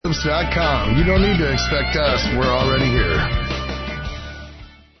FreedomSlips.com. You don't need to expect us. We're already here.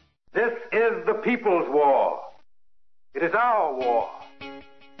 This is the people's war. It is our war.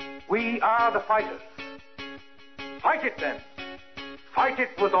 We are the fighters. Fight it then. Fight it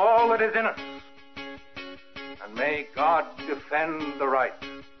with all that is in us. And may God defend the right.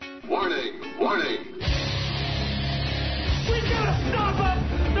 Warning! Warning! We've got to stop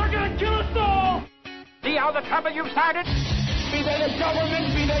them! They're going to kill us all! See how the trouble you've started? Be they the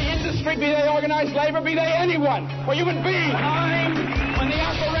government, be they industry, be they organized labor, be they anyone, or human beings. Time when the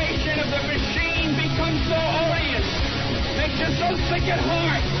operation of the machine becomes so odious, makes you so sick at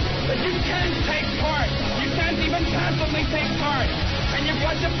heart that you can't take part. You can't even passively take part. And you've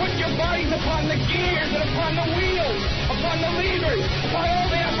got to put your bodies upon the gears and upon the wheels, upon the levers, upon all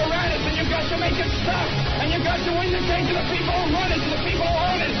the apparatus, and you've got to make it stop. And you've got to indicate to the people who run it, to the people who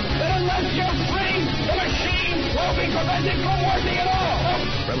own it, that unless you're free, the machine will be prevented from working at all.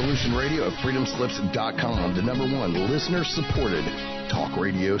 Revolution Radio at freedomslips.com, the #1 listener-supported talk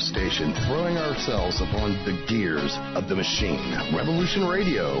radio station, throwing ourselves upon the gears of the machine. Revolution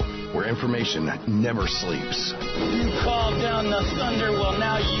Radio, where information never sleeps. You called down the thunder, well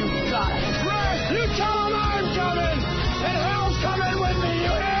now you got it. Right, you tell them I'm coming, and hell's coming with me,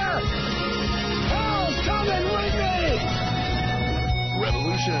 you hear? Hell's coming with me!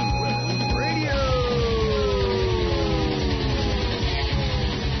 Revolution Radio.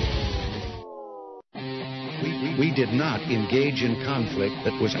 We did not engage in conflict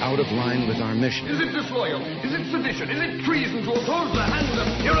that was out of line with our mission. Is it disloyal? Is it sedition? Is it treason to oppose the hands of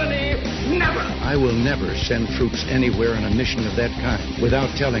tyranny? Never! I will never send troops anywhere on a mission of that kind without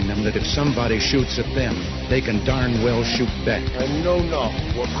telling them that if somebody shoots at them, they can darn well shoot back. I know not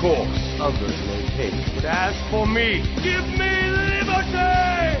what course others may take, but as for me, give me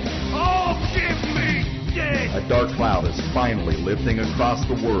liberty! Oh, give me death! A dark cloud is finally lifting across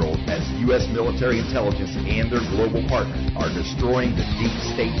the world as U.S. military intelligence and their global partners are destroying the deep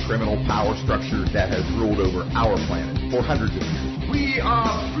state criminal power structure that has ruled over our planet for hundreds of years. We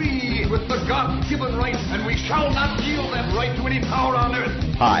are free with the God-given right, and we shall not yield that right to any power on earth.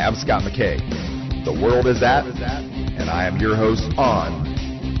 Hi, I'm Scott McKay. The world is at, and I am your host on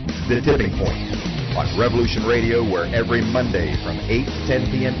The Tipping Point on Revolution Radio, where every Monday from 8 to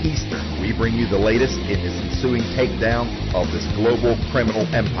 10 p.m. Eastern, we bring you the latest in this ensuing takedown of this global criminal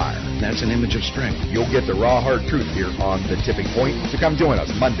empire. That's an image of strength. You'll get the raw, hard truth here on The Tipping Point. So come join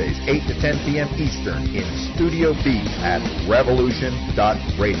us Mondays, 8 to 10 p.m. Eastern in Studio B at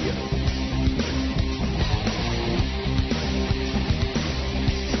revolution.radio.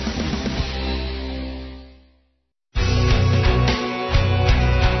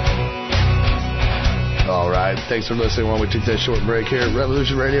 Thanks for listening while we took that short break here at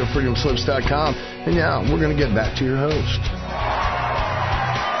Revolution Radio, freedomslips.com. And yeah, we're going to get back to your host.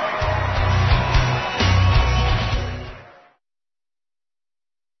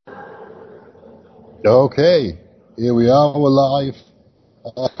 Okay, here we are, we're live.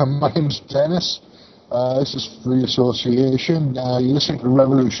 My name's Dennis. This is Free Association. You're listening to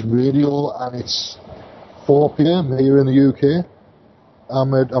Revolution Radio, and it's 4 p.m. here in the UK.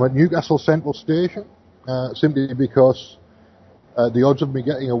 I'm at Newcastle Central Station. Simply because the odds of me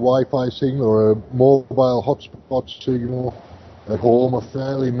getting a Wi-Fi signal or a mobile hotspot signal at home are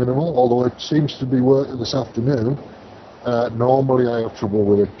fairly minimal, although it seems to be working this afternoon. Normally I have trouble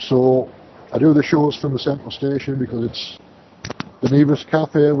with it. So I do the shows from the Central Station because it's the nearest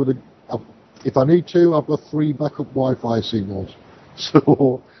cafe with if I need to, I've got 3 backup Wi-Fi signals.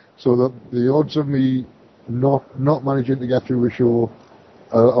 So that the odds of me not managing to get through a show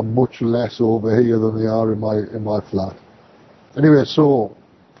are much less over here than they are in my flat. Anyway, so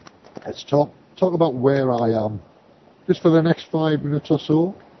let's talk about where I am, just for the next 5 minutes or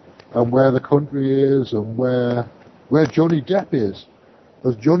so, and where the country is, and where Johnny Depp is.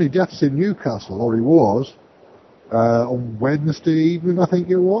 Because Johnny Depp's in Newcastle, or he was, on Wednesday evening, I think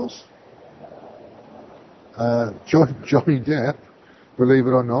it was. Johnny Depp, believe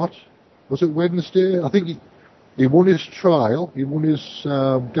it or not, was it Wednesday? I think he won his trial. He won his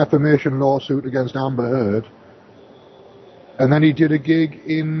defamation lawsuit against Amber Heard. And then he did a gig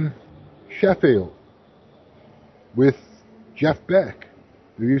in Sheffield with Jeff Beck,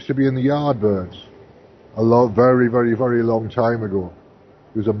 who used to be in the Yardbirds very, very, very long time ago.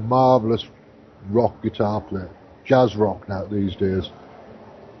 He was a marvellous rock guitar player. Jazz rock now these days.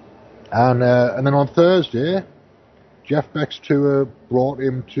 And then on Thursday, Jeff Beck's tour brought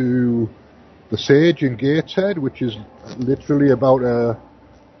him to the Sage in Gateshead, which is literally about a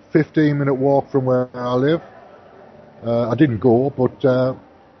 15-minute walk from where I live. I didn't go, but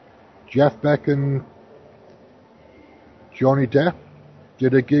Jeff Beck and Johnny Depp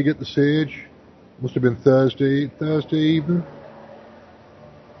did a gig at the Sage. Must have been Thursday evening,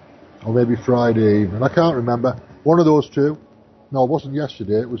 or maybe Friday evening. I can't remember. One of those two. No, it wasn't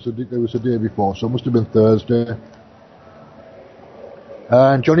yesterday. It was the day before. So it must have been Thursday.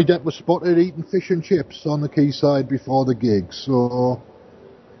 And Johnny Depp was spotted eating fish and chips on the quayside before the gig. So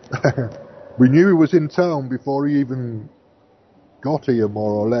we knew he was in town before he even got here,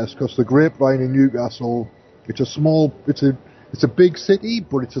 more or less, because the Grapevine in Newcastle, it's a big city,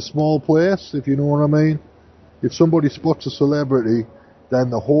 but it's a small place, if you know what I mean. If somebody spots a celebrity, then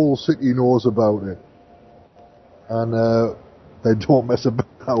the whole city knows about it. And they don't mess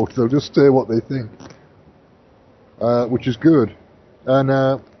about. They'll just say what they think, which is good. And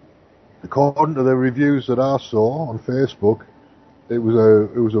according to the reviews that I saw on Facebook, it was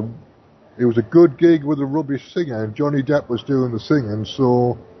a good gig with a rubbish singer, and Johnny Depp was doing the singing,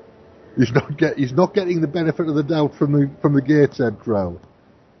 so he's not getting the benefit of the doubt from the Gateshead crowd.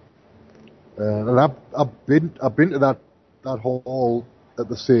 And I've been to that hall at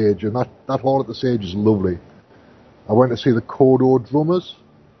the Sage, and that hall at the Sage is lovely. I went to see the Kodo Drummers,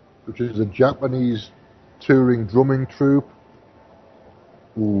 which is a Japanese touring drumming troupe.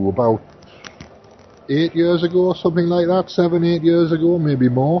 About 8 years ago, or something like that, 7-8 years ago, maybe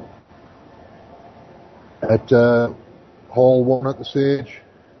more, at Hall 1 at the Sage,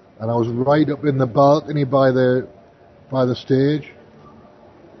 and I was right up in the balcony by the stage,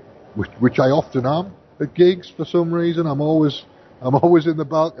 which I often am at gigs for some reason. I'm always in the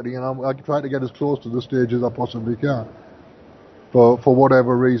balcony, and I try to get as close to the stage as I possibly can. For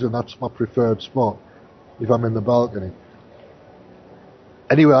whatever reason, that's my preferred spot, if I'm in the balcony.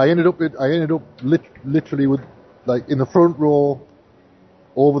 Anyway, I ended up literally with, like, in the front row,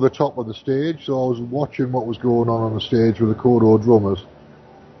 over the top of the stage. So I was watching what was going on the stage with the Kodo Drummers,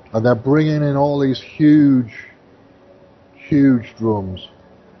 and they're bringing in all these huge drums.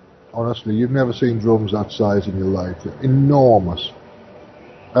 Honestly, you've never seen drums that size in your life. They're enormous,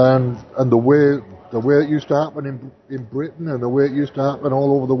 and the way it used to happen in Britain, and the way it used to happen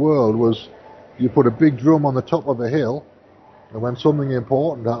all over the world, was you put a big drum on the top of a hill. And when something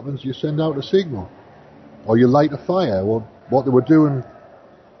important happens, you send out a signal, or you light a fire. Well, what they were doing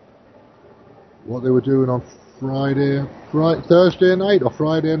on Thursday night or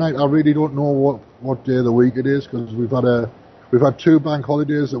Friday night, I really don't know what day of the week it is, because we've had 2 bank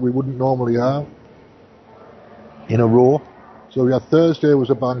holidays that we wouldn't normally have in a row. So we had Thursday was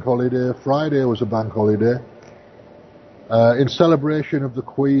a bank holiday, Friday was a bank holiday, in celebration of the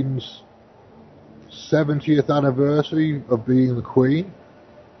Queen's 70th anniversary of being the Queen.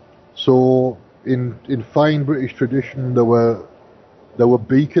 So in fine British tradition, there were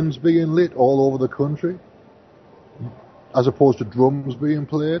beacons being lit all over the country, as opposed to drums being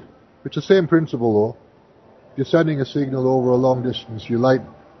played. It's the same principle though. If you're sending a signal over a long distance, you light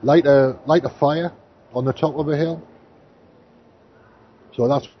a fire on the top of a hill. So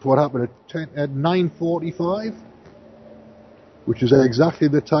that's what happened at 9:45, which is exactly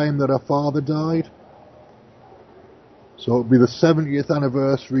the time that her father died. So it'll be the 70th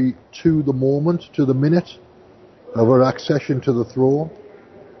anniversary to the moment, to the minute, of her accession to the throne.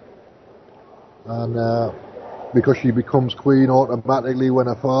 And because she becomes queen automatically when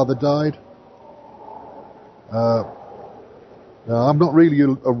her father died. Now, I'm not really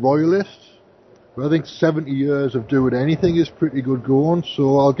a royalist, but I think 70 years of doing anything is pretty good going,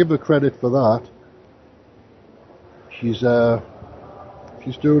 so I'll give her credit for that. She's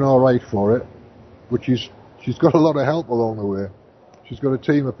doing all right for it, but she's got a lot of help along the way. She's got a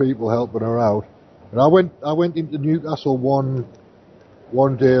team of people helping her out. And I went into Newcastle one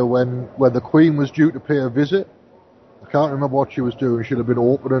day when the Queen was due to pay a visit. I can't remember what she was doing. She'd have been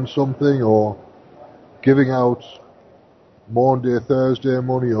opening something or giving out Monday, Thursday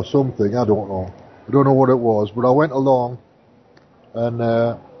money or something. I don't know. I don't know what it was, but I went along and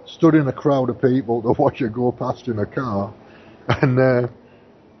stood in a crowd of people to watch her go past in a car. And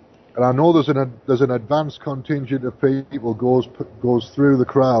I know there's an advanced contingent of people goes through the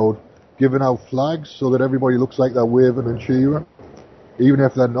crowd giving out flags so that everybody looks like they're waving and cheering, even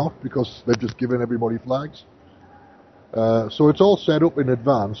if they're not, because they're just giving everybody flags. So it's all set up in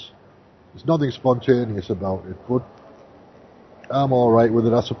advance. There's nothing spontaneous about it, but I'm all right with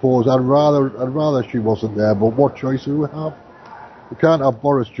it, I suppose. I'd rather she wasn't there, but what choice do we have? We can't have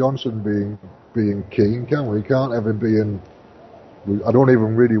Boris Johnson being king, can we? We can't have him being. I don't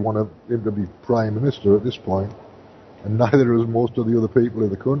even really want him to be Prime Minister at this point, and neither does most of the other people in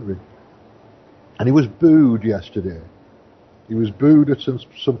the country. And he was booed yesterday. He was booed at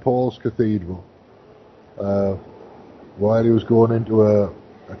St Paul's Cathedral while he was going into a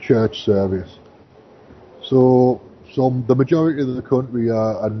church service. So So the majority of the country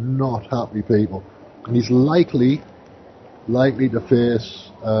are not happy people. And he's likely to face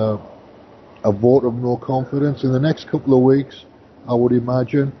a vote of no confidence in the next couple of weeks, I would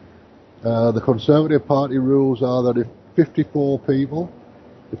imagine. The Conservative Party rules are that if 54 people,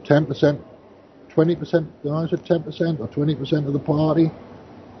 if 10%, 20%, no, is it 10% or 20% of the party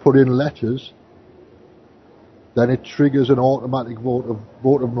put in letters, then it triggers an automatic vote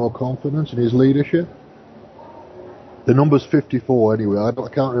of no confidence in his leadership. The number's 54 anyway. I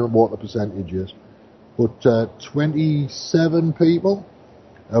can't remember what the percentage is. But 27 people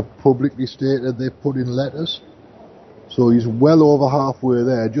have publicly stated they've put in letters. So he's well over halfway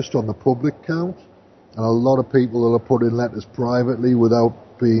there just on the public count. And a lot of people will have put in letters privately without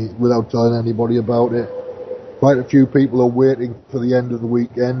telling anybody about it. Quite a few people are waiting for the end of the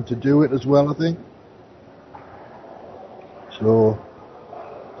weekend to do it as well, I think. So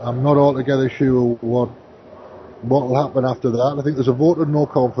I'm not altogether sure what will happen after that. I think there's a vote of no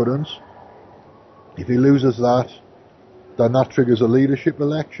confidence. If he loses that, then that triggers a leadership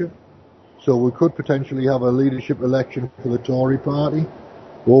election. So we could potentially have a leadership election for the Tory party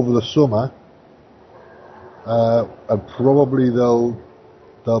over the summer, and probably they'll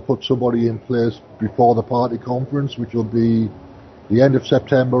put somebody in place before the party conference, which will be the end of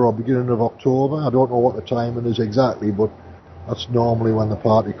September or beginning of October. I don't know what the timing is exactly, but that's normally when the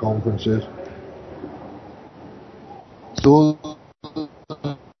party conference is. So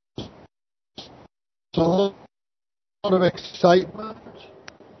a lot of excitement.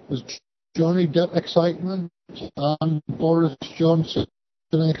 There's Johnny Depp excitement and Boris Johnson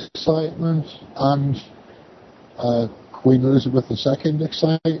excitement and Queen Elizabeth II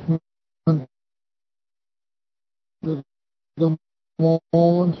excitement at the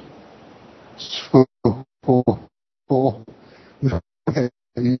moment. So,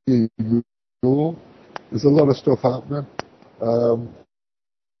 there's a lot of stuff happening.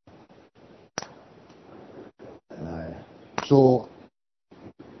 So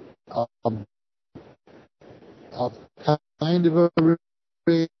I've kind of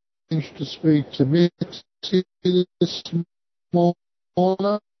arranged to speak to Mitzie this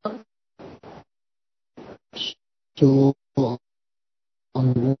morning. So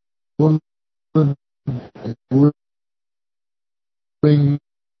I'm going to bring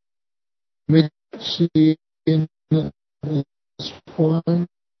Mitzie in at this point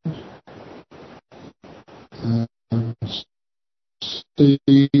and see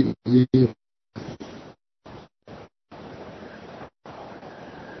if we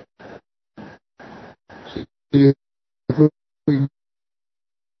can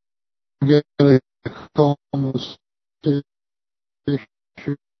get a conversation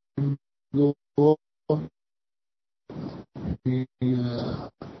going.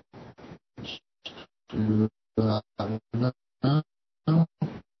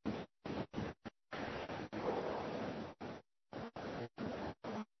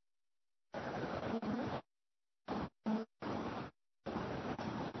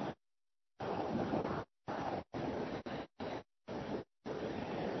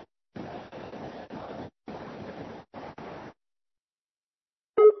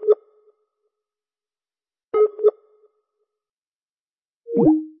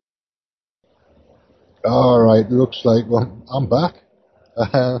 Alright, looks like I'm back.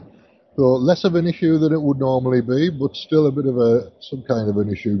 So less of an issue than it would normally be, but still a bit of some kind of an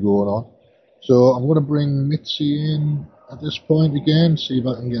issue going on. So I'm going to bring Mitzie in at this point again, see if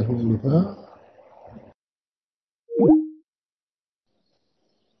I can get hold of her.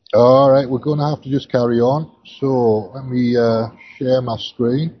 Alright, we're going to have to just carry on. So let me share my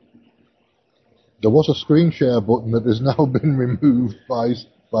screen. There was a screen share button that has now been removed by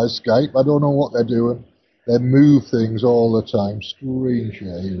Skype. I don't know what they're doing. They move things all the time. Screen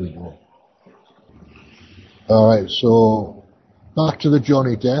share, here we go. Alright, so back to the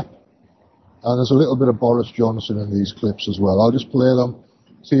Johnny Depp. And there's a little bit of Boris Johnson in these clips as well. I'll just play them,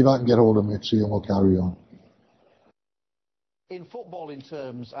 see if I can get hold of Mitzie, and we'll carry on. In footballing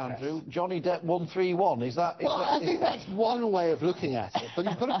terms, Andrew, Johnny Depp won 3-1. I think that's one way of looking at it, but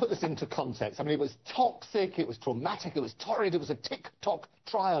you've got to put this into context. I mean, it was toxic, it was traumatic, it was torrid, it was a tick-tock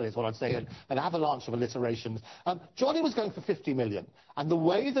trial, is what I'd say, an avalanche of alliterations. Johnny was going for 50 million, and the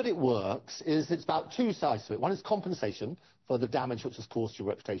way that it works is it's about two sides to it. One is compensation for the damage which was caused to your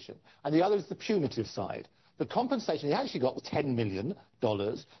reputation, and the other is the punitive side. The compensation he actually got was $10 million.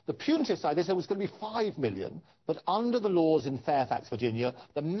 The punitive side, they said, was going to be $5 million. But under the laws in Fairfax, Virginia,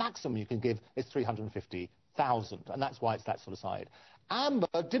 the maximum you can give is $350,000. And that's why it's that sort of side. Amber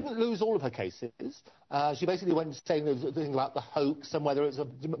didn't lose all of her cases. She basically went saying the thing about the hoax and whether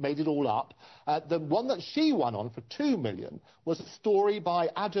made it all up. The one that she won on for $2 million was a story by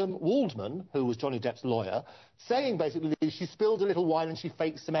Adam Waldman, who was Johnny Depp's lawyer, saying basically she spilled a little wine and she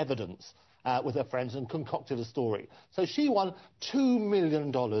faked some evidence with her friends and concocted a story. So she won $2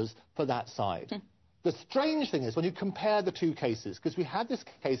 million for that side. The strange thing is when you compare the two cases, because we had this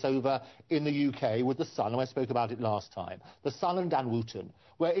case over in the UK with The Sun, and I spoke about it last time, The Sun and Dan Wootton,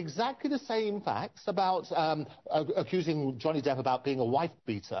 where exactly the same facts about accusing Johnny Depp about being a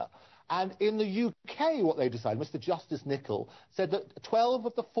wife-beater. And in the UK, what they decided, Mr. Justice Nichol said that 12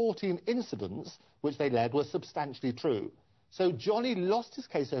 of the 14 incidents which they led were substantially true. So Johnny lost his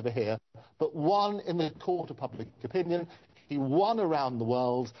case over here, but won in the court of public opinion. He won around the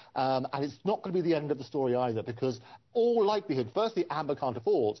world, and it's not going to be the end of the story either, because all likelihood, firstly, Amber can't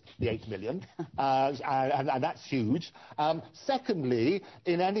afford the $8 million, and that's huge. Secondly,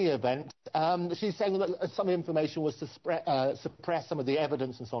 in any event, she's saying that some information was to suppress some of the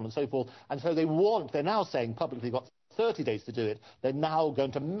evidence and so on and so forth, and so they're now saying publicly got 30 days to do it. They're now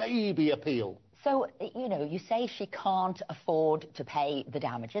going to maybe appeal. So, you know, you say she can't afford to pay the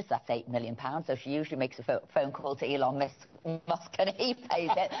damages. That's £8 million. So she usually makes a phone call to Elon Musk and he pays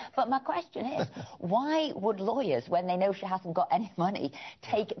it. But my question is, why would lawyers, when they know she hasn't got any money,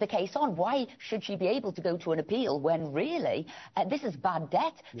 take the case on? Why should she be able to go to an appeal when really this is bad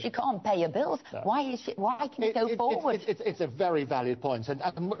debt? She can't pay her bills. No. Why can it go forward? It's a very valid point.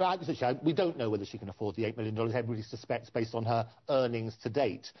 And we don't know whether she can afford the $8 million. Everybody suspects based on her earnings to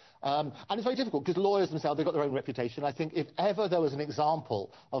date. And it's very difficult because lawyers themselves, they've got their own reputation. I think if ever there was an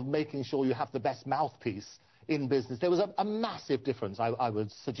example of making sure you have the best mouthpiece in business, there was a massive difference, I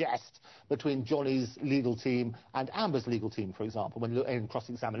would suggest, between Johnny's legal team and Amber's legal team, for example, when in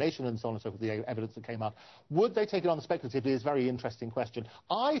cross-examination and so on and so forth, the evidence that came out. Would they take it on speculatively is a very interesting question.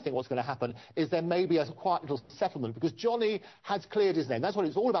 I think what's going to happen is there may be a quiet little settlement, because Johnny has cleared his name. That's what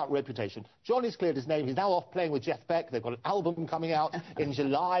it's all about, reputation. Johnny's cleared his name. He's now off playing with Jeff Beck. They've got an album coming out in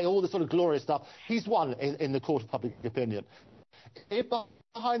July, all this sort of glorious stuff. He's won in the court of public opinion. If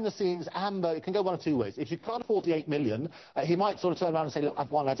behind the scenes, Amber, it can go one of two ways. If you can't afford the $8 million, he might sort of turn around and say, look, I've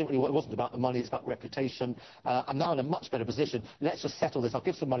won. It wasn't about the money, it's about reputation. I'm now in a much better position. Let's just settle this. I'll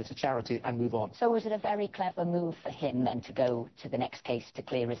give some money to charity and move on. So was it a very clever move for him then to go to the next case to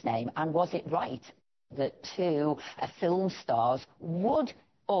clear his name? And was it right that two film stars would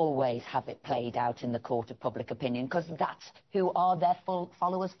always have it played out in the court of public opinion, because that's who are their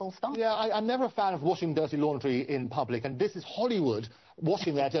followers, full stop? Yeah, I'm never a fan of washing dirty laundry in public, and this is Hollywood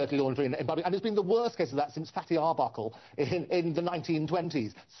washing their dirty laundry in public, and it's been the worst case of that since Fatty Arbuckle in the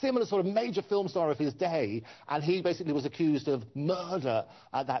 1920s. Similar sort of major film star of his day, and he basically was accused of murder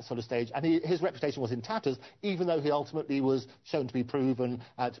at that sort of stage, and his reputation was in tatters, even though he ultimately was shown to be proven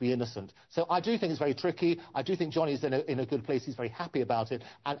to be innocent. So I do think it's very tricky. I do think Johnny's in a good place. He's very happy about it,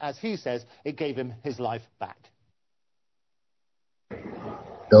 and as he says, it gave him his life back.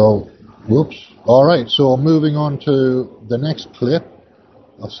 Oh, whoops. All right, so moving on to the next clip.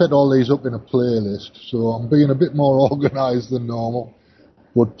 I've set all these up in a playlist, so I'm being a bit more organised than normal.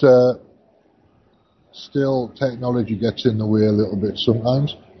 But still, technology gets in the way a little bit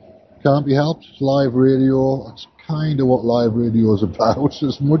sometimes. Can't be helped. It's live radio. That's kind of what live radio is about,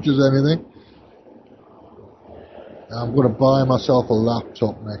 as much as anything. I'm going to buy myself a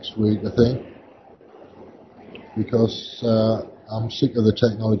laptop next week, I think, because I'm sick of the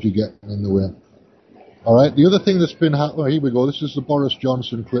technology getting in the way. All right, the other thing that's been happening, here we go, this is the Boris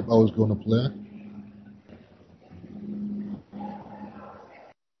Johnson clip I was going to play.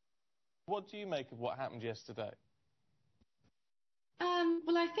 What do you make of what happened yesterday?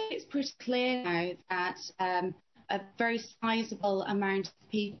 Well, I think it's pretty clear now that a very sizable amount of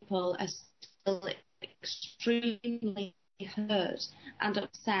people are still extremely hurt and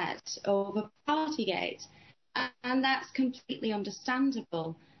upset over Partygate, and that's completely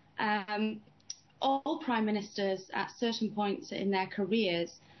understandable. All prime ministers at certain points in their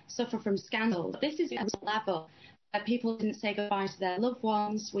careers suffer from scandal. This is at a level where people didn't say goodbye to their loved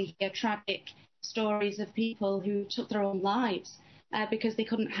ones. We hear tragic stories of people who took their own lives because they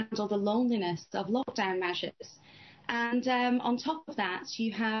couldn't handle the loneliness of lockdown measures. And on top of that,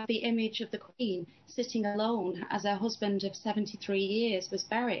 you have the image of the Queen sitting alone as her husband of 73 years was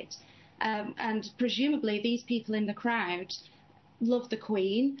buried. And presumably these people in the crowd love the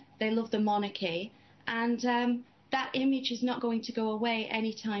Queen, they love the monarchy, and that image is not going to go away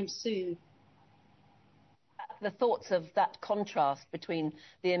anytime soon. The thoughts of that contrast between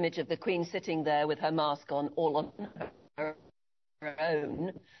the image of the Queen sitting there with her mask on, all on her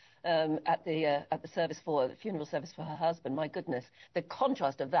own, at the funeral service for her husband. My goodness, the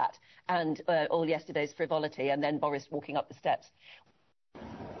contrast of that and all yesterday's frivolity, and then Boris walking up the steps.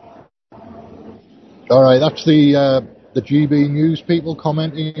 All right, that's the GB News people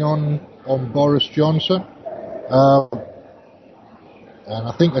commenting on Boris Johnson. And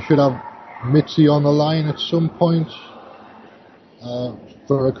I think I should have Mitzi on the line at some point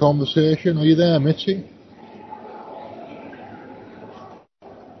for a conversation. Are you there, Mitzi?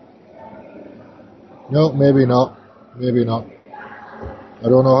 No, maybe not. Maybe not. I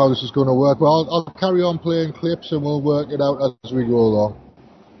don't know how this is going to work. Well, I'll carry on playing clips and we'll work it out as we go along.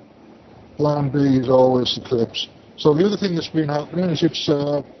 Plan B is always the clips. So the other thing that's been happening is it's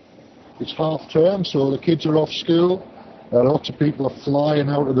half term, so the kids are off school. Lots of people are flying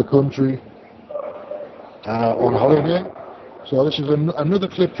out of the country on holiday. So this is another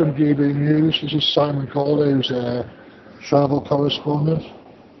clip from GB News. This is Simon Calder, who's a travel correspondent.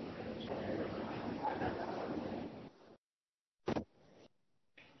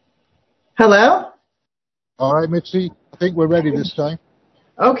 Hello? All right, Mitzi. I think we're ready this time.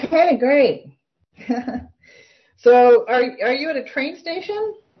 Okay, great. So are you at a train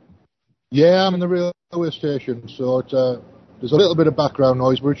station? Yeah, I'm in the railway station, so it's, there's a little bit of background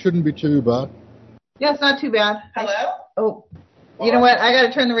noise, but it shouldn't be too bad. Yeah, it's not too bad. Hello? Oh, you know what? I got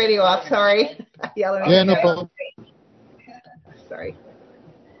to turn the radio off. Sorry. Yeah, no problem. Sorry.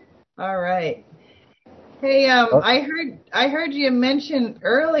 All right. Hey, I heard you mention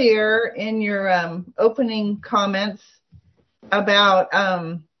earlier in your opening comments about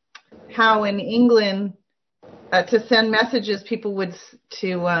how in England to send messages people would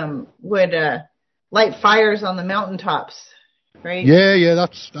light fires on the mountaintops, right? Yeah,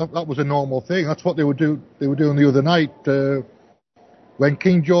 that was a normal thing. That's what they would do. They were doing the other night when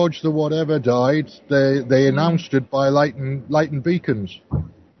King George the whatever died. They announced it by lighting beacons.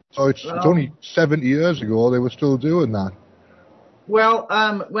 So it's only 70 years ago they were still doing that. Well,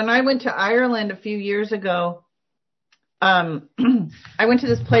 when I went to Ireland a few years ago, I went to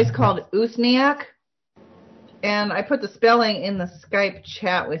this place called Usniak, and I put the spelling in the Skype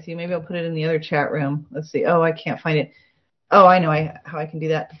chat with you. Maybe I'll put it in the other chat room. Let's see. Oh, I can't find it. Oh, I know how I can do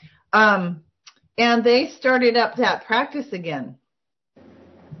that. And they started up that practice again.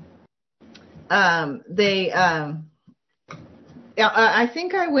 I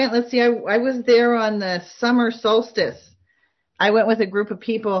think I went, let's see, I was there on the summer solstice. I went with a group of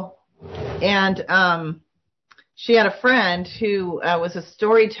people, and she had a friend who was a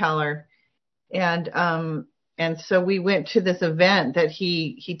storyteller, and so we went to this event that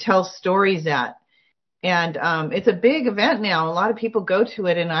he tells stories at. And it's a big event now. A lot of people go to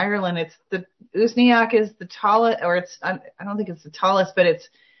it in Ireland. It's the Usniak is the tallest, or I don't think it's the tallest, but it's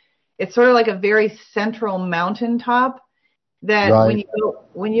sort of like a very central mountaintop that right.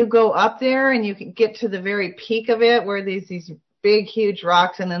 when you go up there and you can get to the very peak of it, where there's these big huge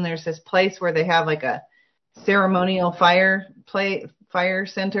rocks, and then there's this place where they have like a ceremonial fire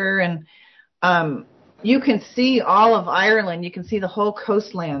center, and you can see all of Ireland. You can see the whole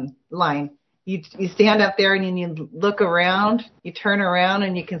coastline line. You stand up there and you look around, you turn around,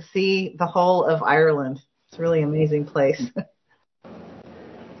 and you can see the whole of Ireland. It's a really amazing place.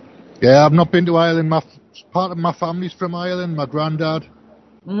 Yeah, I've not been to Ireland. Part of my family's from Ireland. My granddad,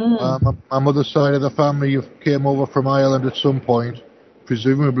 my mother's side of the family came over from Ireland at some point,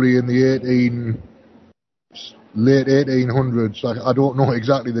 presumably in the late 1800s. I don't know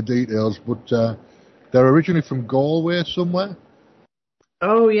exactly the details, but they're originally from Galway somewhere.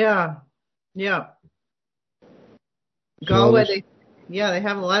 Oh yeah. Galway, they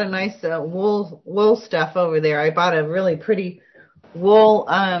have a lot of nice wool stuff over there. I bought a really pretty wool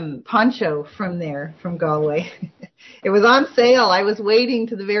poncho from Galway. It was on sale. I was waiting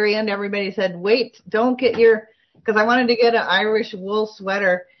to the very end. Everybody said, wait, don't get because I wanted to get an Irish wool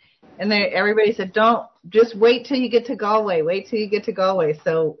sweater, and everybody said, don't, just wait till you get to Galway. Wait till you get to Galway.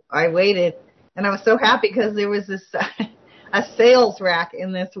 So I waited, and I was so happy because there was this a sales rack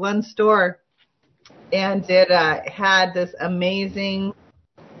in this one store, and it had this amazing,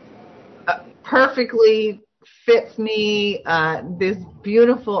 perfectly fits me, this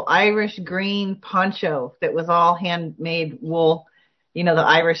beautiful Irish green poncho that was all handmade wool, the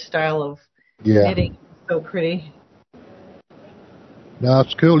Irish style of knitting. So pretty. No,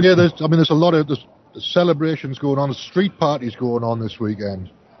 it's cool. Yeah, there's a lot of celebrations going on, street parties going on this weekend.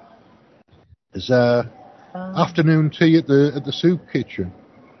 There's afternoon tea at the soup kitchen.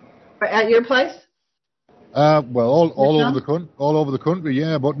 At your place? Well, all over the country,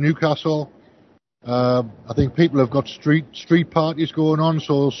 yeah. But Newcastle, I think people have got street parties going on.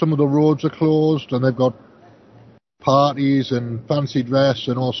 So some of the roads are closed, and they've got parties and fancy dress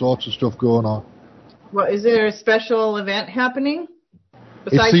and all sorts of stuff going on. Well, is there a special event happening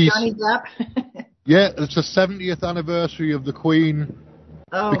besides Johnny Depp? Yeah, it's the 70th anniversary of the Queen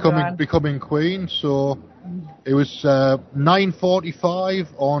becoming Queen. So it was 9:45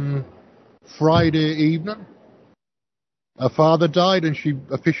 on Friday evening. Her father died, and she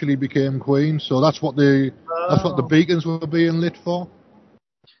officially became Queen. So that's what the beacons were being lit for.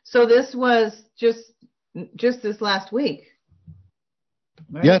 So this was just this last week.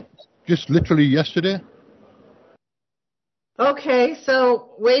 Right? Yeah, just literally yesterday. Okay,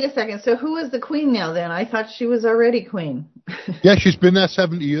 so wait a second. So who is the Queen now then? I thought she was already Queen. Yeah, she's been there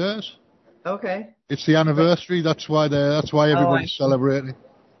 70 years. Okay. It's the anniversary. That's why everybody's celebrating.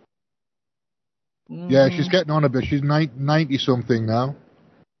 Mm-hmm. Yeah, she's getting on a bit. She's 90 something now.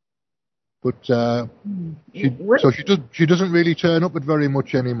 But she doesn't really turn up at very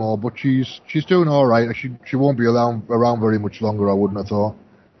much anymore. But she's doing all right. She won't be around very much longer, I wouldn't have thought.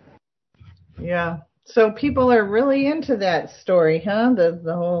 Yeah. So people are really into that story, huh?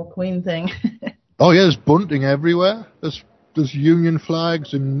 The whole Queen thing. Oh yeah, there's bunting everywhere. There's Union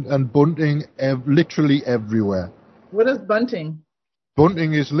flags and bunting literally everywhere. What is bunting?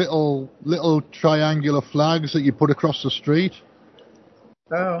 Bunting is little triangular flags that you put across the street.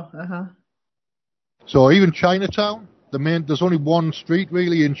 Oh, So even Chinatown, there's only one street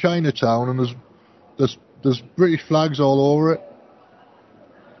really in Chinatown, and there's British flags all over it.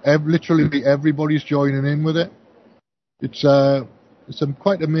 Literally everybody's joining in with it. It's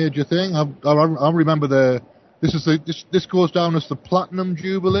quite a major thing. I remember this goes down as the Platinum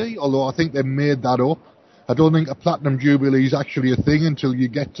Jubilee, although I think they made that up. I don't think a Platinum Jubilee is actually a thing until you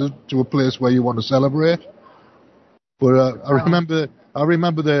get to a place where you want to celebrate. But I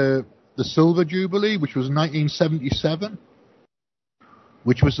remember the Silver Jubilee, which was 1977,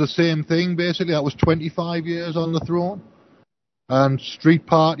 which was the same thing basically. That was 25 years on the throne. And street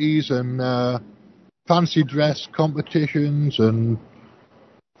parties and fancy dress competitions and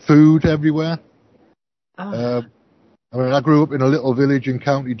food everywhere. I grew up in a little village in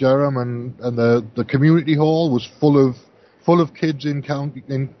County Durham, and the community hall was full of kids in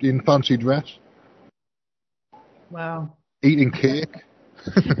fancy dress. Wow. Eating cake.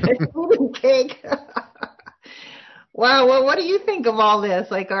 Eating cake. Wow. Well, what do you think of all this?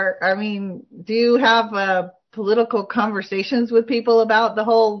 Do you have political conversations with people about the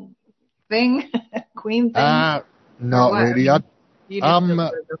whole thing, Queen thing? Not really.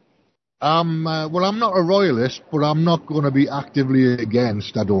 I'm not a royalist, but I'm not going to be actively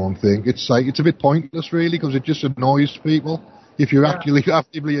against. I don't think it's a bit pointless, really, because it just annoys people if you're actually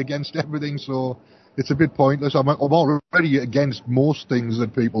actively against everything. So it's a bit pointless. I'm already against most things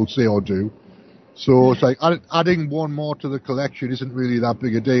that people say or do. So it's like adding one more to the collection isn't really that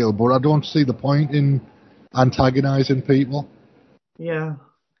big a deal. But I don't see the point in antagonizing people. Yeah.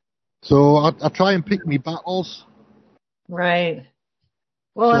 So I try and pick me battles. Right.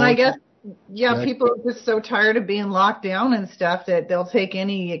 Well, and I guess, people are just so tired of being locked down and stuff that they'll take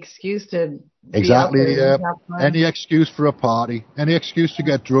any excuse to exactly, any excuse for a party, any excuse to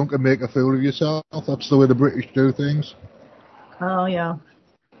get drunk and make a fool of yourself. That's the way the British do things. Oh, yeah.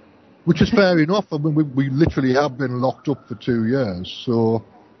 Which is fair enough. I mean, we literally have been locked up for 2 years, so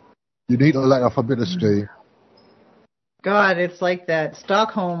you need to let off a bit of steam. God, it's like that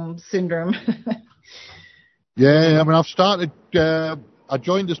Stockholm syndrome. Yeah, I mean, I've started. I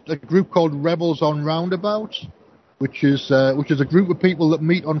joined a group called Rebels on Roundabouts, which is a group of people that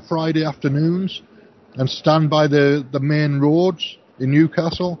meet on Friday afternoons and stand by the main roads in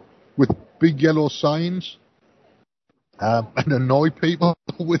Newcastle with big yellow signs and annoy people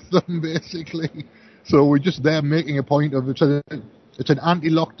with them, basically. So we're just there making a point of it. It's an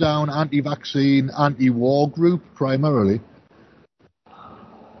anti-lockdown, anti-vaccine, anti-war group primarily,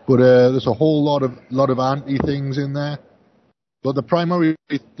 but there's a whole lot of anti things in there. But the primary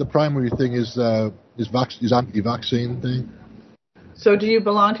thing is anti-vaccine thing. So do you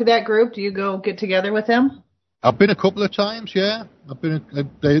belong to that group? Do you go get together with them? I've been a couple of times, yeah.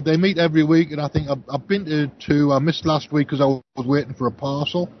 They meet every week, and I think I've been to two. I missed last week because I was waiting for a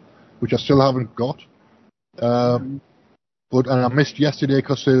parcel, which I still haven't got. And I missed yesterday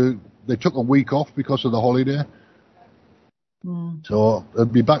because they took a week off because of the holiday. So I'll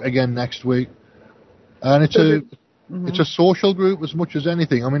be back again next week. And it's a social group as much as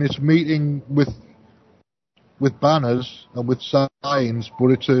anything. I mean, it's meeting with banners and with signs,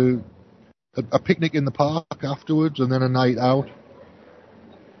 but it's a picnic in the park afterwards and then a night out.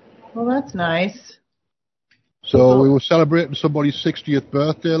 Well, that's nice. So we were celebrating somebody's 60th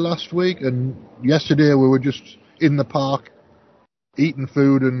birthday last week, and yesterday we were just in the park eating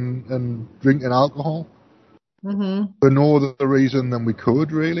food and drinking alcohol. for no other reason than we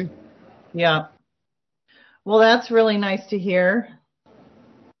could, really. Yeah. Well, that's really nice to hear.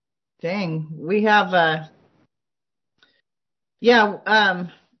 Dang. We have,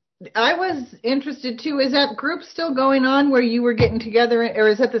 I was interested too. Is that group still going on where you were getting together, or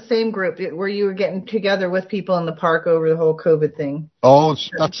is that the same group where you were getting together with people in the park over the whole COVID thing? Oh,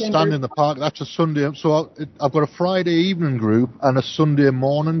 that's Stand in the Park. That's a Sunday. So I've got a Friday evening group and a Sunday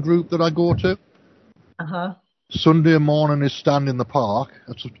morning group that I go to. Uh-huh. Sunday morning is Stand in the Park.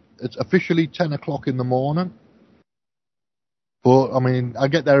 It's officially 10 o'clock in the morning. But, I mean, I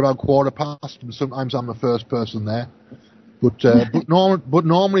get there about 1:15, and sometimes I'm the first person there. But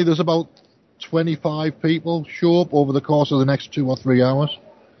normally there's about 25 people show up over the course of the next 2 or 3 hours.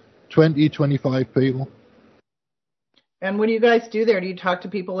 20, 25 people. And what do you guys do there? Do you talk to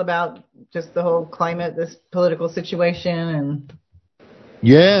people about just the whole climate, this political situation? And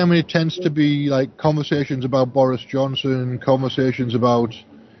yeah, I mean, it tends to be like conversations about Boris Johnson, conversations about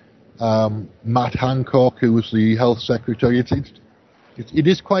Matt Hancock, who was the health secretary. It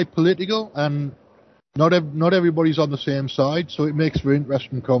is quite political, and not everybody's on the same side, so it makes for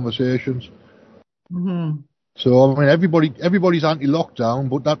interesting conversations. Mm-hmm. So I mean, everybody's anti-lockdown,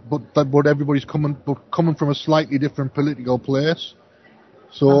 but everybody's coming from a slightly different political place.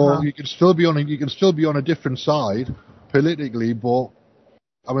 So you can still be on a different side politically, but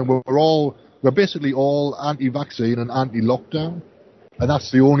I mean we're basically all anti-vaccine and anti-lockdown, and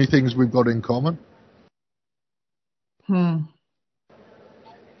that's the only things we've got in common.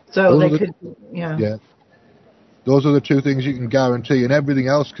 So they could, yeah. Those are the two things you can guarantee, and everything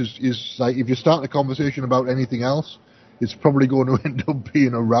else is like if you start a conversation about anything else, it's probably going to end up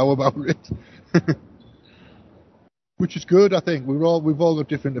being a row about it. Which is good, I think. We've all got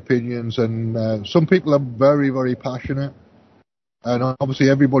different opinions, and some people are very, very passionate, and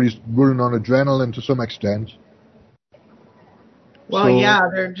obviously everybody's running on adrenaline to some extent. Well, yeah,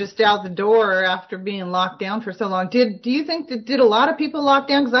 they're just out the door after being locked down for so long. Do you think did a lot of people lock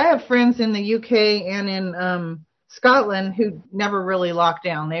down? Because I have friends in the UK and in Scotland who never really locked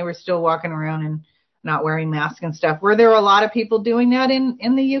down. They were still walking around and not wearing masks and stuff. Were there a lot of people doing that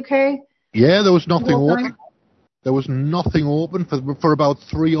in the UK? Yeah, there was nothing open. There was nothing open for about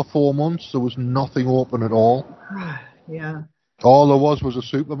 3 or 4 months. There was nothing open at all. Yeah. All there was a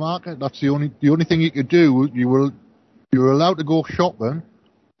supermarket. That's the only thing you could do. You were allowed to go shopping,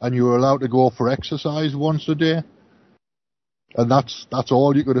 and you were allowed to go for exercise once a day. And that's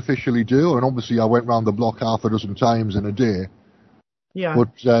all you could officially do. And obviously I went round the block half a dozen times in a day. Yeah.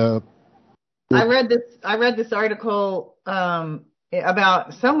 But I read this article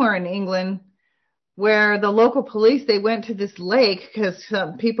about somewhere in England where the local police, they went to this lake because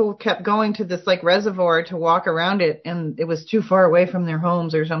people kept going to this like reservoir to walk around it, and it was too far away from their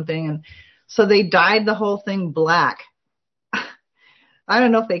homes or something. And so they dyed the whole thing black. I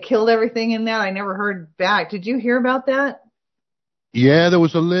don't know if they killed everything in that. I never heard back. Did you hear about that? Yeah, I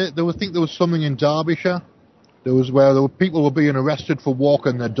think there was something in Derbyshire. There was where people were being arrested for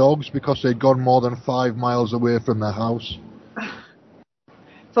walking their dogs because they'd gone more than 5 miles away from their house.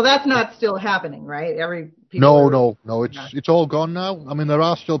 So that's not still happening, right? No. It's all gone now. I mean, there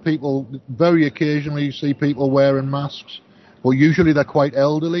are still people. Very occasionally, you see people wearing masks, but usually they're quite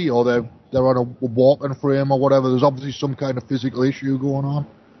elderly or they're on a walking frame or whatever. There's obviously some kind of physical issue going on.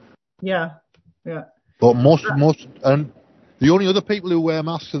 Yeah. But most, and the only other people who wear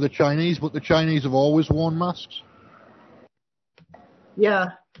masks are the Chinese, but the Chinese have always worn masks. Yeah.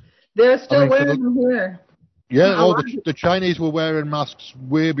 They're still wearing them here. Yeah, the Chinese were wearing masks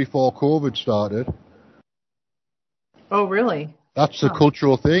way before COVID started. Oh, really? That's a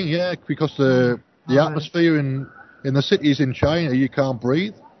cultural thing, yeah, because the atmosphere in the cities in China, you can't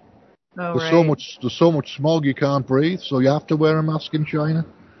breathe. Oh, there's so much smog you can't breathe, so you have to wear a mask in China.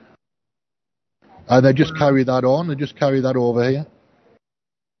 And they just carry that on. They just carry that over here.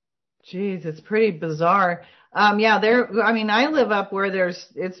 Jeez, it's pretty bizarre. I live up where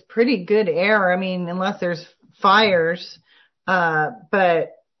it's pretty good air. I mean, unless there's fires.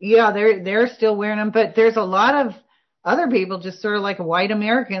 But yeah, they're still wearing them. But there's a lot of other people, just sort of like white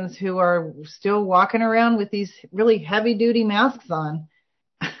Americans, who are still walking around with these really heavy duty masks on.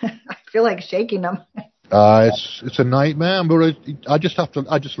 I feel like shaking them. It's a nightmare, but I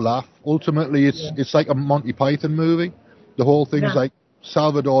just laugh. Ultimately, it's like a Monty Python movie. The whole thing's like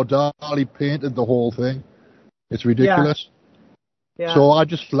Salvador Dali painted the whole thing. It's ridiculous. Yeah. So I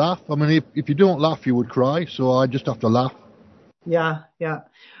just laugh. I mean, if you don't laugh, you would cry. So I just have to laugh. Yeah.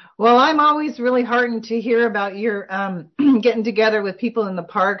 Well, I'm always really heartened to hear about your getting together with people in the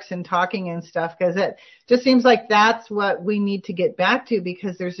parks and talking and stuff, because it just seems like that's what we need to get back to,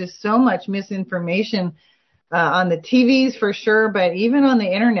 because there's just so much misinformation on the TVs for sure, but even on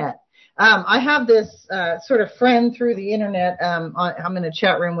the internet. I have this sort of friend through the internet. I'm in a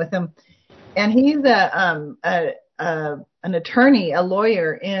chat room with him, and he's an attorney, a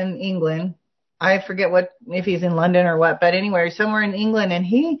lawyer in England. I forget if he's in London or what, but anyway, somewhere in England, and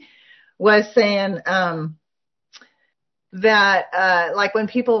he was saying that like when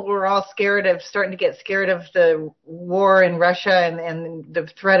people were all starting to get scared of the war in Russia and the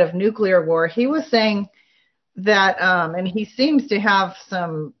threat of nuclear war, he was saying that, and he seems to have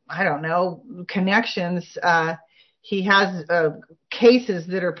some, I don't know, connections. He has cases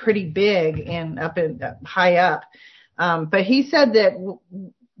that are pretty big and high up. But he said that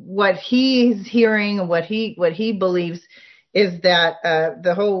what he's hearing and what he believes is that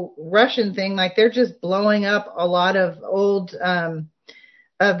the whole Russian thing, like they're just blowing up a lot of old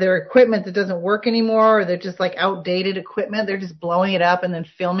of their equipment that doesn't work anymore, or they're just like outdated equipment. They're just blowing it up and then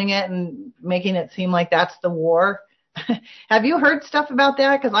filming it and making it seem like that's the war. Have you heard stuff about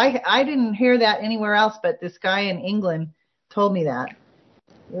that? Because I didn't hear that anywhere else, but this guy in England told me that.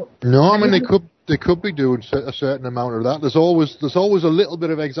 No, I mean they could be doing a certain amount of that. There's always a little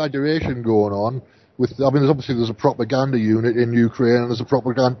bit of exaggeration going on. There's a propaganda unit in Ukraine, and there's a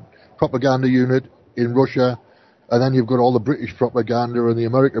propaganda unit in Russia, and then you've got all the British propaganda and the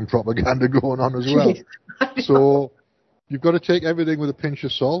American propaganda going on as well. So you've got to take everything with a pinch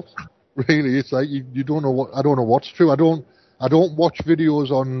of salt. Really, it's like you don't know I don't know what's true. I don't watch videos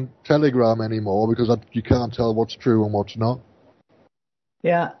on Telegram anymore because you can't tell what's true and what's not.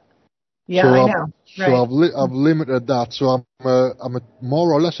 Yeah. Yeah, so I know. So I've limited that. So I'm a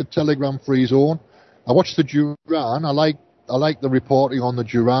more or less a Telegram-free zone. I watch the Duran. I like the reporting on the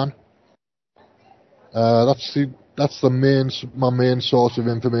Duran. That's my main source of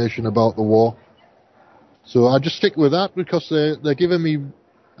information about the war. So I just stick with that because they're giving me.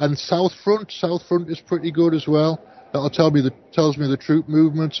 And South Front is pretty good as well. That'll tells me the troop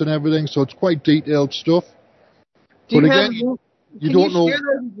movements and everything. So it's quite detailed stuff. You don't know. Share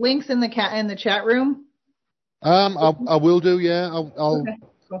those links in the chat room? I will do. Yeah,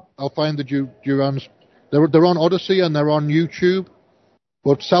 I'll find the Durans. They're on Odyssey and they're on YouTube,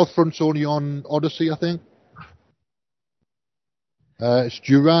 but South Front's only on Odyssey, I think. It's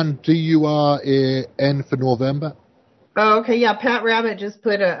Duran, Duran for November. Oh, okay. Yeah, Pat Rabbit just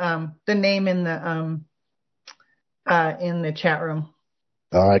put the name in the chat room.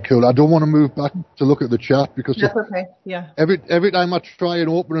 All right, cool. I don't want to move back to look at the chat because that's okay. Yeah. Every time I try and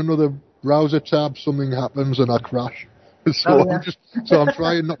open another browser tab, something happens and I crash. So I'm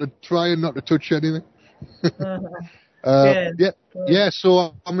trying not to touch anything. Yeah.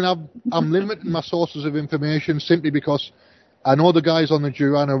 So I mean, I'm limiting my sources of information simply because I know the guys on the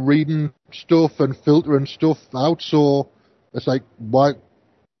Duran are reading stuff and filtering stuff out. So it's like, why?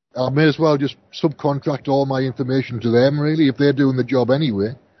 I may as well just subcontract all my information to them, really, if they're doing the job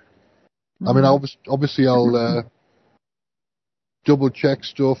anyway. Mm-hmm. I mean, obviously I'll double check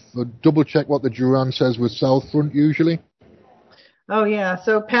stuff, double check what the Duran says with South Front usually. Oh yeah,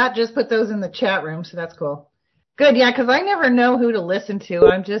 so Pat just put those in the chat room, so that's cool. Good, yeah, because I never know who to listen to.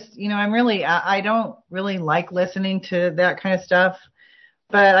 I'm just, I don't really like listening to that kind of stuff,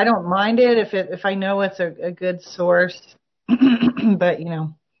 but I don't mind it if I know it's a good source. But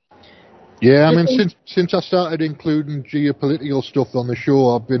Yeah, I mean, since I started including geopolitical stuff on the show,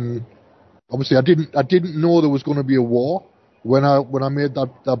 obviously I didn't know there was going to be a war when I made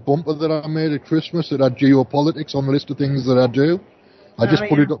that bumper that I made at Christmas that had geopolitics on the list of things that I do. I just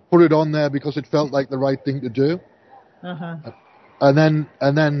put it on there because it felt like the right thing to do. Uh-huh. And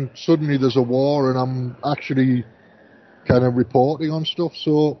then suddenly there's a war and I'm actually kind of reporting on stuff.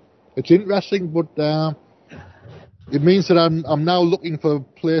 So it's interesting, but it means that I'm now looking for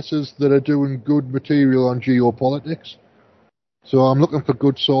places that are doing good material on geopolitics. So I'm looking for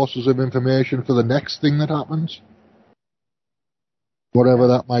good sources of information for the next thing that happens, whatever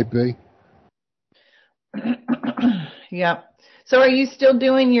that might be. Yeah. So are you still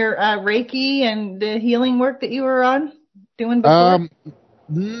doing your Reiki and the healing work that you were doing before?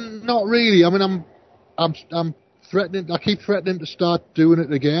 Not really. I mean, I'm threatening. I keep threatening to start doing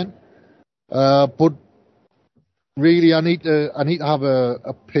it again, but really, I need to have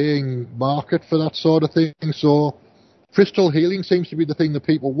a paying market for that sort of thing. So, crystal healing seems to be the thing that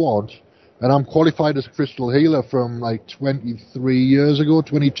people want, and I'm qualified as a crystal healer from like 22 years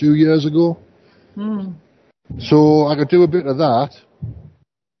ago. Hmm. So I could do a bit of that,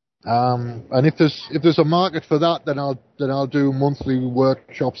 and if there's a market for that, then I'll do monthly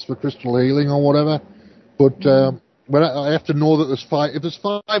workshops for crystal healing or whatever. But but I have to know that if there's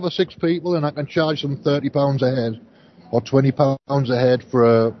 5 or 6 people, and I can charge them £30 a head or £20 a head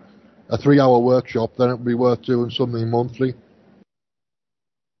for a 3-hour workshop, then it'd be worth doing something monthly.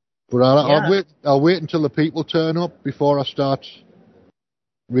 But I'll wait until the people turn up before I start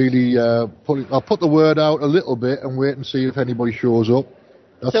really I'll put the word out a little bit and wait and see if anybody shows up.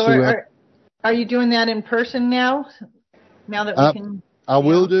 That's so are you doing that in person now? Now that we can... I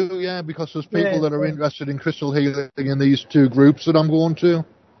will do, yeah, because there's people that are interested in crystal healing in these 2 groups that I'm going to.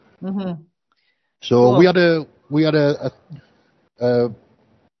 Mm-hmm. So cool. we had a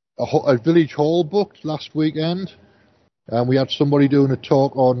village hall booked last weekend, and we had somebody doing a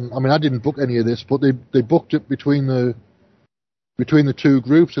talk on. I mean, I didn't book any of this, but they booked it between the 2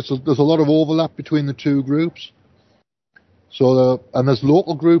 groups. There's a lot of overlap between the 2 groups. So and there's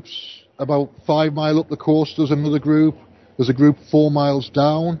local groups about 5 miles up the coast. There's another group. There's a group 4 miles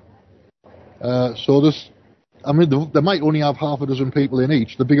down. So there might only have half a dozen people in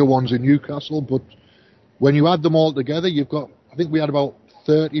each. The bigger ones in Newcastle, but when you add them all together, I think we had about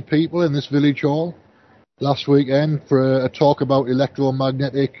 30 people in this village hall last weekend for a talk about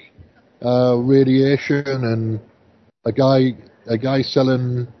electromagnetic radiation, and a guy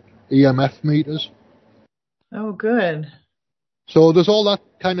selling EMF meters. Oh, good. So there's all that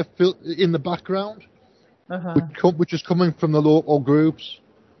kind of in the background, which is coming from the local groups,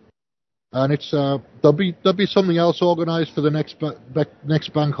 and it's there'll be something else organised for the next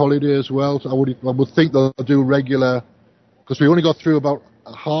bank holiday as well. So I would think they'll do regular, because we only got through about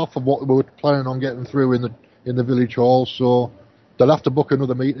half of what we were planning on getting through in the village hall, so they'll have to book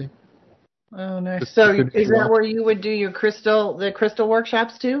another meeting. Oh, nice. So is that where you would do your crystal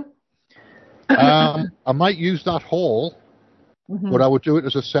workshops too? I might use that hall, but I would do it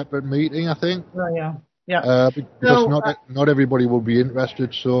as a separate meeting, I think. Oh, yeah. Yeah. Because not everybody will be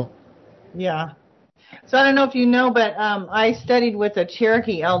interested, so. Yeah. So I don't know if you know, but I studied with a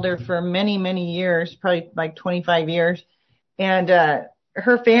Cherokee elder for many, many years, probably like 25 years. And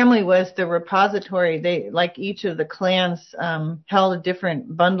her family was the repository. They, like each of the clans, held a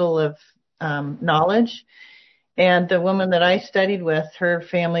different bundle of knowledge. And the woman that I studied with, her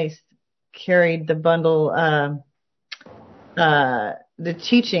family carried the bundle, the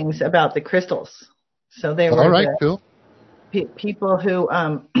teachings about the crystals. So they were cool. People who,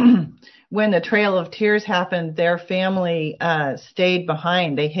 when the Trail of Tears happened, their family stayed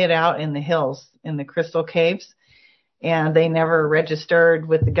behind. They hid out in the hills, in the crystal caves, and they never registered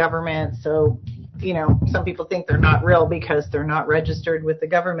with the government. So, some people think they're not real because they're not registered with the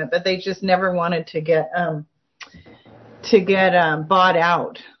government, but they just never wanted to get bought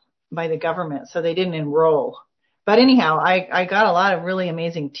out by the government, so they didn't enroll. But anyhow, I got a lot of really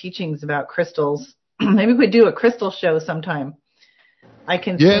amazing teachings about crystals. Maybe we could do a crystal show sometime. I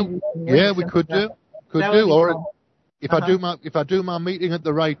can. We could do. Or cool. If I do my meeting at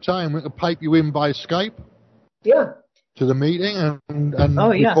the right time, we could pipe you in by Skype. Yeah. To the meeting and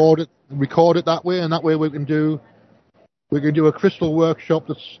record it that way, and that way we can do a crystal workshop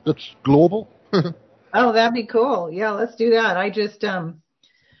that's global. Oh, that'd be cool. Yeah, let's do that. I just I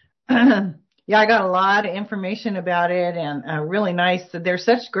got a lot of information about it, and really nice. They're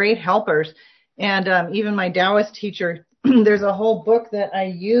such great helpers. And even my Taoist teacher, there's a whole book that I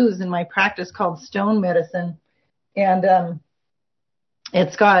use in my practice called Stone Medicine. And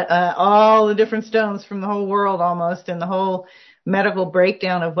it's got all the different stones from the whole world almost, and the whole medical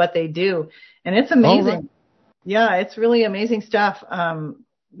breakdown of what they do. And it's amazing. Right. Yeah, it's really amazing stuff.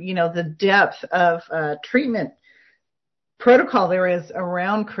 The depth of treatment protocol there is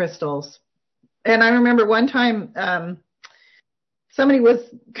around crystals. And I remember one time somebody was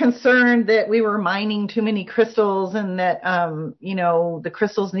concerned that we were mining too many crystals, and that, the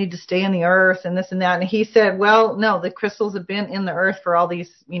crystals need to stay in the earth and this and that. And he said, well, no, the crystals have been in the earth for all these,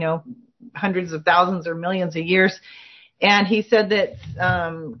 hundreds of thousands or millions of years. And he said that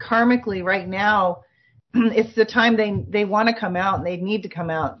karmically right now, it's the time they want to come out, and they need to come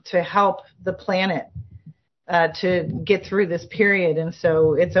out to help the planet to get through this period. And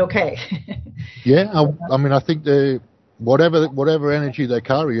so it's okay. Yeah, I think whatever energy they're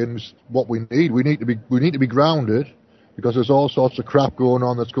carrying is what we need. We need to be grounded, because there's all sorts of crap going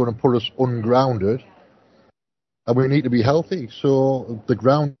on that's going to put us ungrounded, and we need to be healthy. So the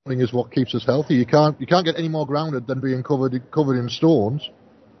grounding is what keeps us healthy. You can't get any more grounded than being covered in stones.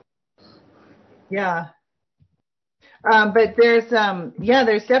 Yeah. But there's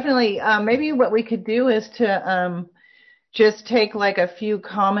definitely maybe what we could do is to just take like a few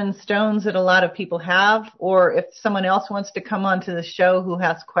common stones that a lot of people have, or if someone else wants to come onto the show who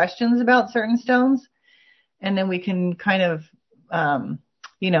has questions about certain stones, and then we can kind of,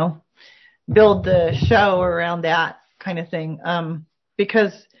 build the show around that kind of thing.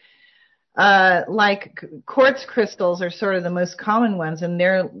 Because like quartz crystals are sort of the most common ones, and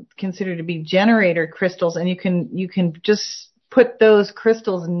they're considered to be generator crystals, and you can just put those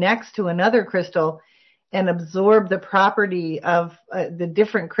crystals next to another crystal and absorb the property of the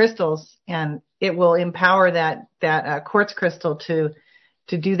different crystals, and it will empower that quartz crystal to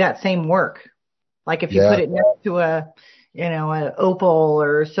do that same work. Like if you put it next to an opal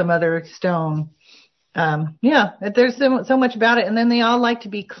or some other stone. There's so much about it. And then they all like to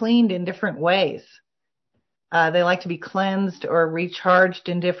be cleaned in different ways. They like to be cleansed or recharged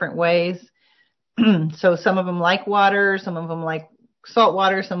in different ways. So some of them like water, some of them like salt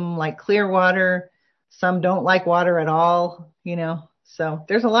water, some of them like clear water, some don't like water at all, So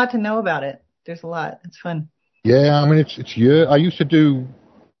there's a lot to know about it. There's a lot. It's fun. Yeah, I mean, it's I used to do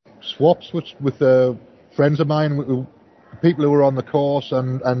swaps with friends of mine, people who were on the course,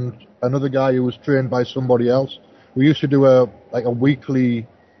 and another guy who was trained by somebody else. We used to do a weekly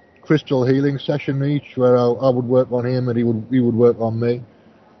crystal healing session each, where I would work on him and he would work on me,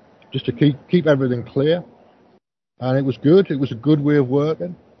 just to keep everything clear. And it was good. It was a good way of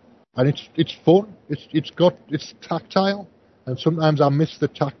working, and it's fun. It's tactile, and sometimes I miss the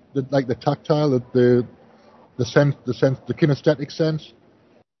tactile, the sense, the kinesthetic sense.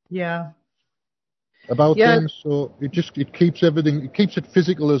 Yeah. About things, so it keeps everything. It keeps it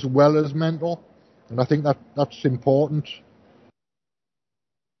physical as well as mental, and I think that's important.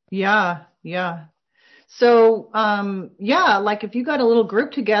 Yeah. So, like if you got a little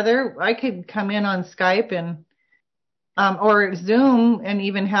group together, I could come in on Skype and or Zoom and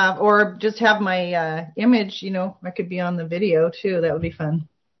even or just have my image. I could be on the video too. That would be fun.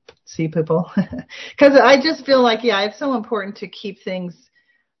 See people, because I just feel like it's so important to keep things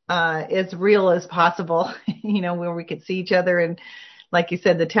as real as possible, where we could see each other. And like you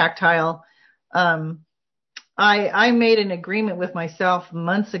said, the tactile, I made an agreement with myself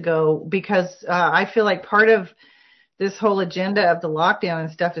months ago, because I feel like part of this whole agenda of the lockdown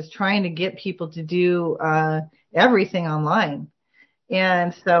and stuff is trying to get people to do everything online.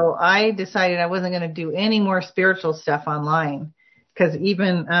 And so I decided I wasn't going to do any more spiritual stuff online, because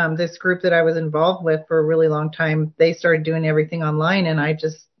even this group that I was involved with for a really long time, they started doing everything online, and I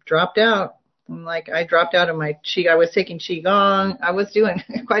just dropped out. I dropped out of my I was taking Qigong. I was doing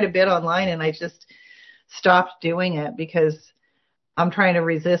quite a bit online, and I just stopped doing it because I'm trying to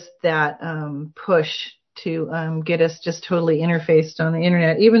resist that push to get us just totally interfaced on the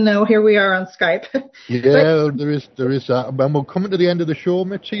internet, even though here we are on Skype. Yeah, there is that. And we're coming to the end of the show,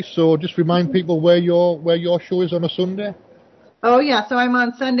 Mitzi, so just remind people where your show is on a Sunday. Oh, yeah, so I'm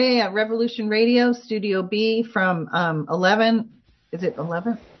on Sunday at Revolution Radio, Studio B, from 11. Is it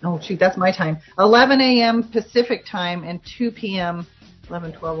 11? Oh, shoot, that's my time. 11 a.m. Pacific time and 2 p.m.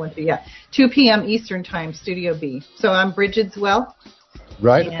 11, 12, 1, 2, 2 p.m. Eastern time, Studio B. So I'm Bridget's Well.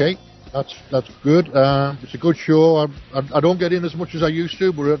 Right, okay. That's good. It's a good show. I don't get in as much as I used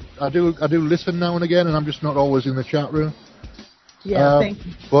to, but I do listen now and again, and I'm just not always in the chat room. Yeah, thank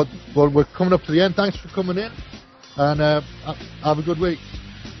you. But we're coming up to the end. Thanks for coming in, and have a good week.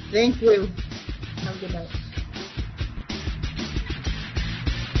 Thank you. Have a good night.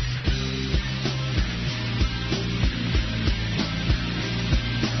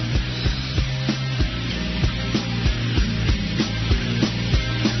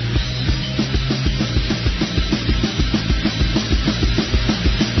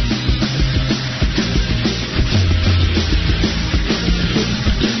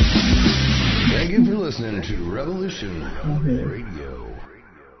 Listening to Revolution Radio.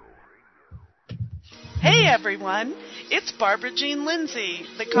 Hey everyone, it's Barbara Jean Lindsay,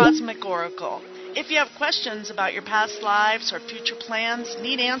 the Cosmic Oracle. If you have questions about your past lives or future plans,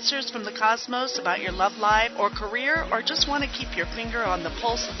 need answers from the cosmos about your love life or career, or just want to keep your finger on the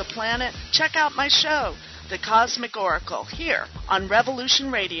pulse of the planet, check out my show, The Cosmic Oracle, here on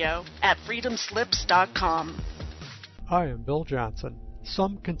Revolution Radio at freedomslips.com. I am Bill Johnson.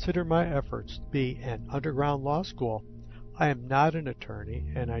 Some consider my efforts to be an underground law school. I am not an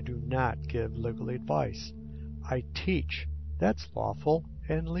attorney, and I do not give legal advice. I teach. That's lawful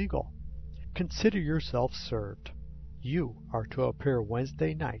and legal. Consider yourself served. You are to appear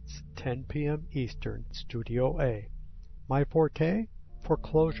Wednesday nights, 10 p.m. Eastern, Studio A. My forte?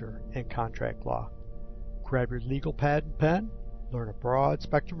 Foreclosure and contract law. Grab your legal pad and pen. Learn a broad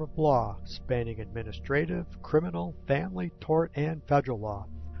spectrum of law spanning administrative, criminal, family, tort, and federal law.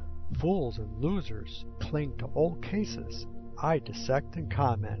 Fools and losers cling to old cases. I dissect and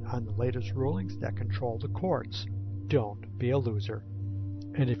comment on the latest rulings that control the courts. Don't be a loser.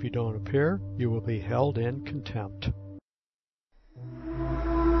 And if you don't appear, you will be held in contempt.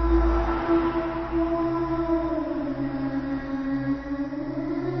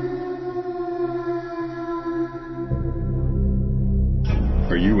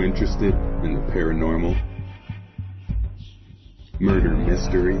 interested in the paranormal, murder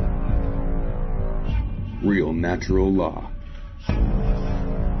mystery, real natural law?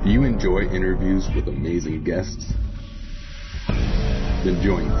 Do you enjoy interviews with amazing guests? Then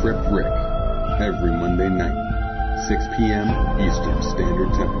join Crypt Rick every Monday night, 6 p.m. Eastern Standard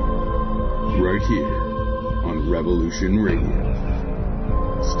Time, right here on Revolution Radio.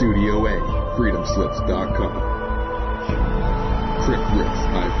 Studio A, freedomslips.com. Crypt Rick's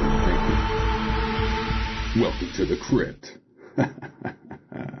iPhone thinking. Welcome to the Crypt.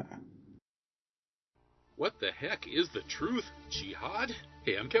 What the heck is the truth, Jihad?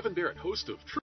 Hey, I'm Kevin Barrett, host of Truth